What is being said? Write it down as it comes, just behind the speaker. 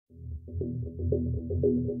You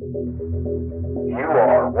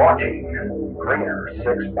are watching Greener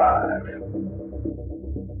 65.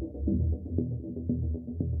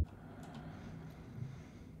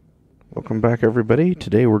 Welcome back, everybody.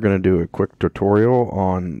 Today we're going to do a quick tutorial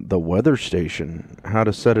on the weather station, how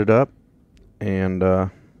to set it up, and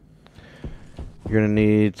you're going to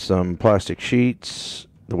need some plastic sheets,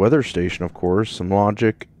 the weather station of course, some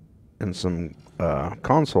logic, and some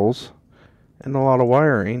consoles, and a lot of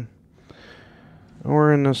wiring.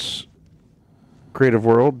 We're in this creative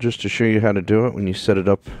world just to show you how to do it when you set it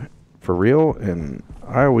up for real, and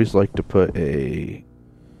I always like to put a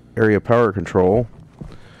area power control.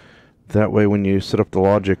 That way when you set up the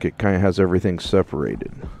logic, it kind of has everything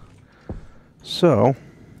separated. So,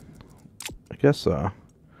 I guess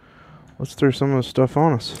let's throw some of the stuff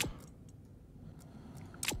on us.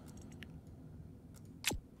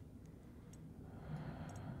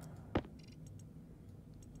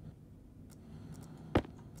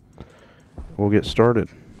 We'll get started.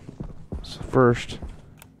 So first,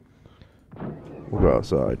 we'll go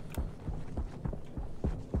outside.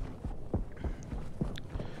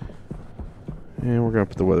 And we're going to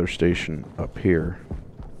put the weather station up here.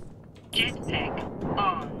 Jetpack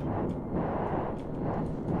on.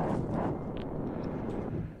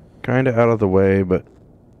 Kind of out of the way, but,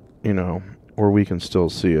 you know, where we can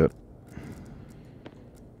still see it.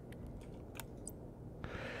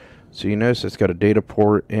 So you notice it's got a data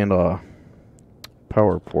port and a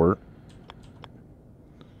power port.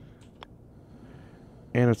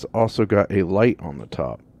 And it's also got a light on the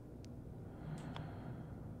top.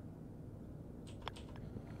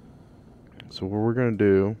 So what we're going to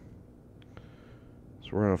do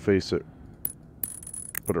is we're going to face it,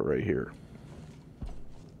 put it right here.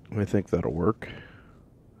 I think that'll work.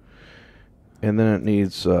 And then it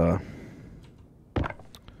needs some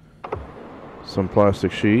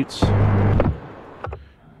plastic sheets.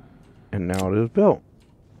 And now it is built.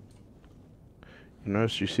 You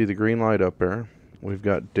notice you see the green light up there. We've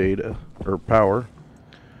got data, or power.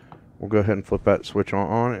 We'll go ahead and flip that switch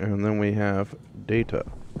on, and then we have data.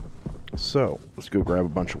 So, let's go grab a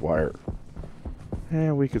bunch of wire.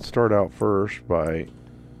 And we could start out first by,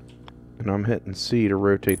 and I'm hitting C to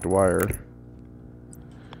rotate the wire.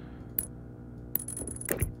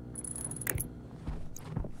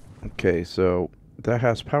 Okay, so that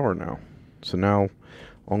has power now. So now, as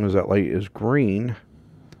long as that light is green,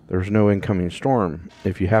 there's no incoming storm.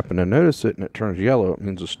 If you happen to notice it and it turns yellow, it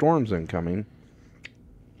means a storm's incoming.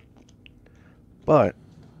 But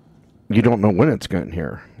you don't know when it's getting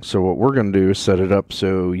here. So what we're going to do is set it up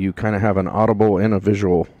so you kind of have an audible and a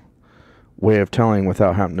visual way of telling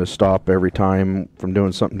without having to stop every time from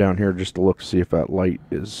doing something down here just to look to see if that light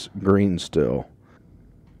is green still.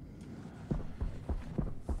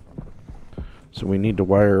 So we need to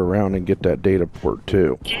wire around and get that data port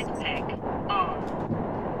too. Jetpack on.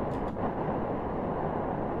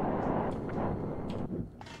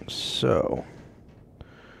 So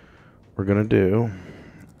we're going to do,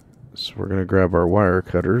 so we're going to grab our wire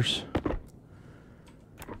cutters,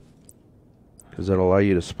 because that'll allow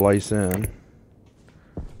you to splice in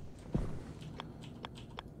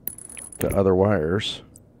the other wires.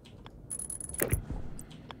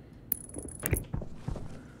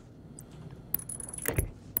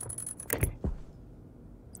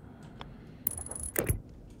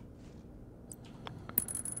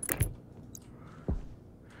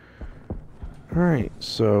 Alright,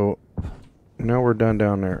 so now we're done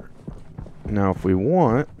down there. Now if we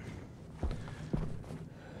want,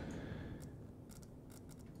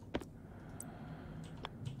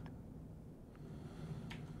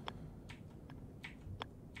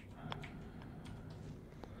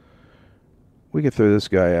 we could throw this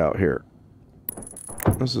guy out here.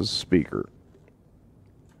 This is a speaker.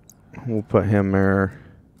 We'll put him there.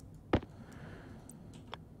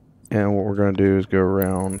 And what we're going to do is go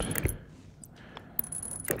around.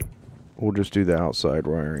 We'll just do the outside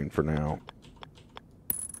wiring for now.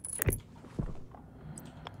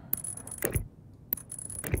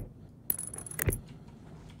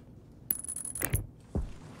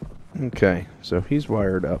 Okay, so he's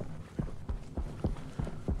wired up.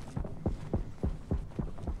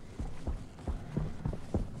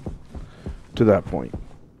 To that point.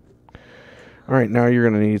 Alright, now you're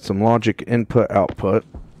going to need some logic input output.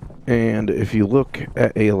 And if you look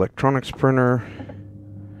at a electronics printer,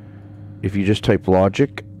 if you just type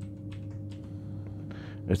logic,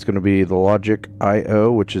 it's going to be the logic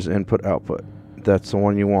IO, which is input output. That's the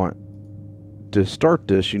one you want. To start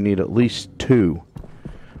this, you need at least 2.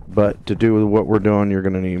 But to do what we're doing, you're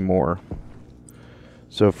going to need more.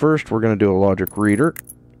 So first, we're going to do a logic reader.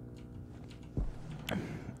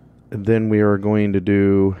 And then we are going to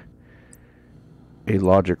do a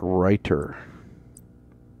logic writer.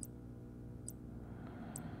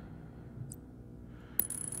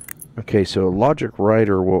 Okay, so a logic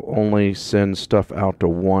writer will only send stuff out to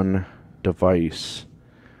one device.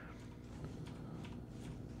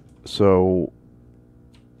 So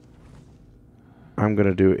I'm going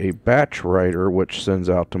to do a batch writer, which sends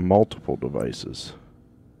out to multiple devices.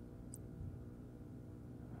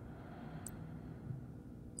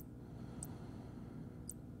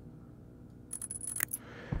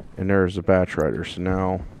 And there's the batch writer. So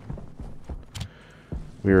now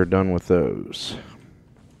we are done with those.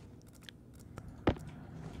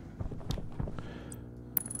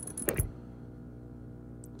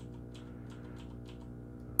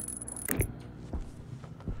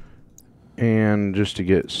 And just to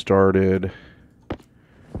get started,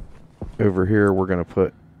 over here we're going to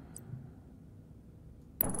put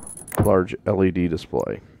large LED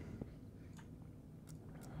display.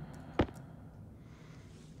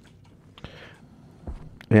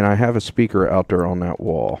 And I have a speaker out there on that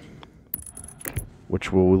wall,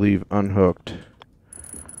 which we'll leave unhooked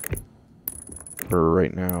for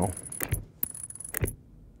right now.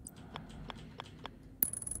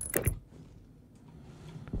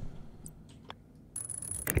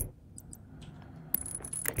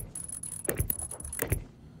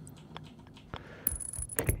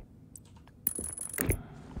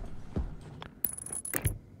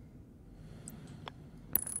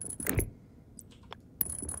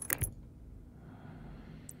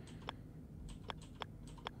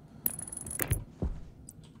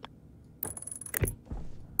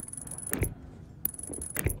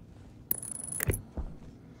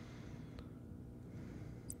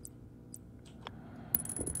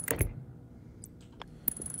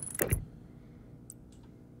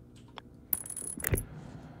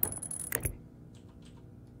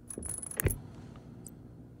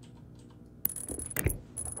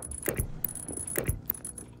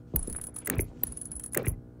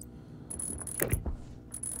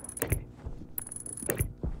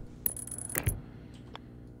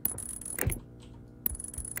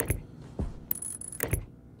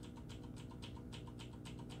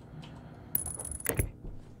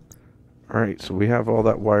 Alright, so we have all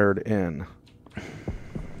that wired in.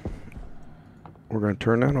 We're going to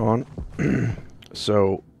turn that on.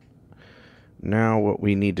 So now what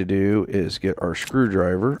we need to do is get our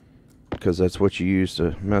screwdriver, because that's what you use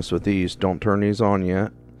to mess with these. Don't turn these on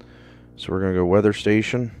yet. So we're going to go weather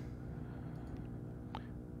station.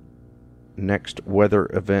 Next weather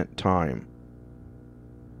event time.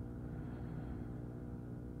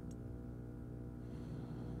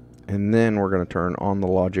 And then we're going to turn on the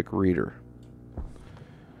logic reader.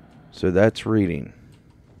 So that's reading.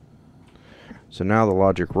 So now the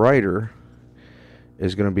logic writer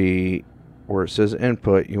is going to be where it says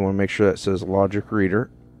input. You want to make sure that says logic reader.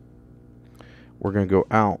 We're going to go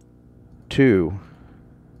out to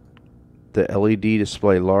the LED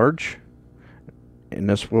display large. And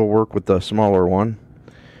this will work with the smaller one.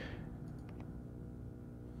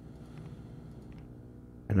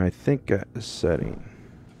 And I think that is setting.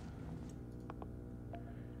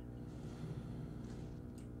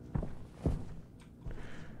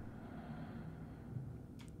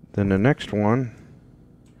 Then the next one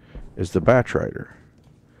is the batch writer.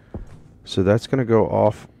 So that's going to go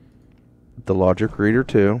off the logic reader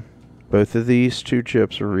too. Both of these two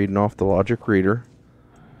chips are reading off the logic reader.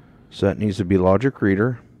 So that needs to be logic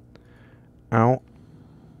reader. Out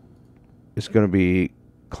is going to be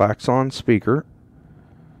klaxon speaker.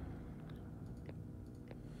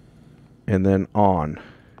 And then on.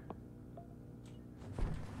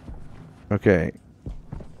 Okay.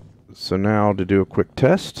 So now to do a quick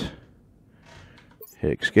test,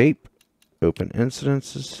 hit escape, open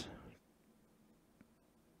incidences,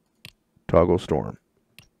 toggle storm.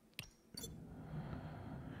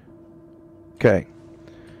 Okay,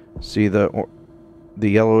 see the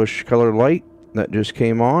yellowish colored light that just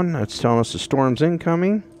came on? That's telling us the storm's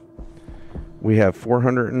incoming. We have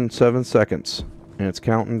 407 seconds and it's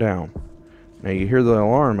counting down. Now you hear the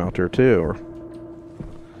alarm out there too,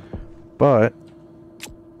 but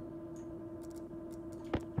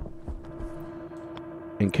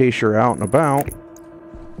in case you're out and about,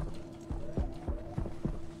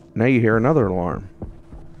 now you hear another alarm.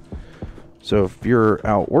 So if you're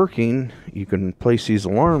out working, you can place these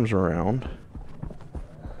alarms around.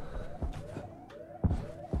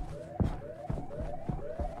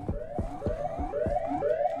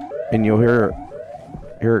 And you'll hear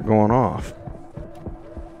it going off.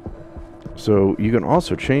 So you can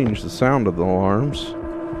also change the sound of the alarms.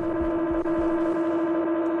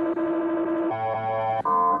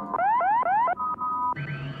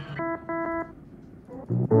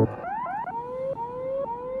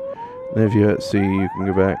 And if you hit C, you can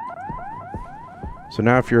go back. So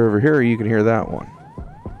now if you're over here, you can hear that one.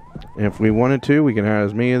 And if we wanted to, we can add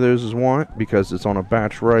as many of those as we want because it's on a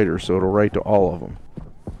batch writer, so it'll write to all of them.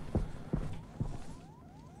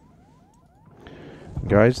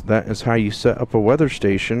 Guys, that is how you set up a weather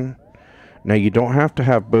station. Now you don't have to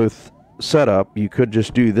have both set up. You could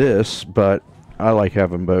just do this, but I like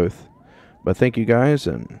having both. But thank you guys,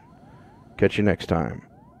 and catch you next time.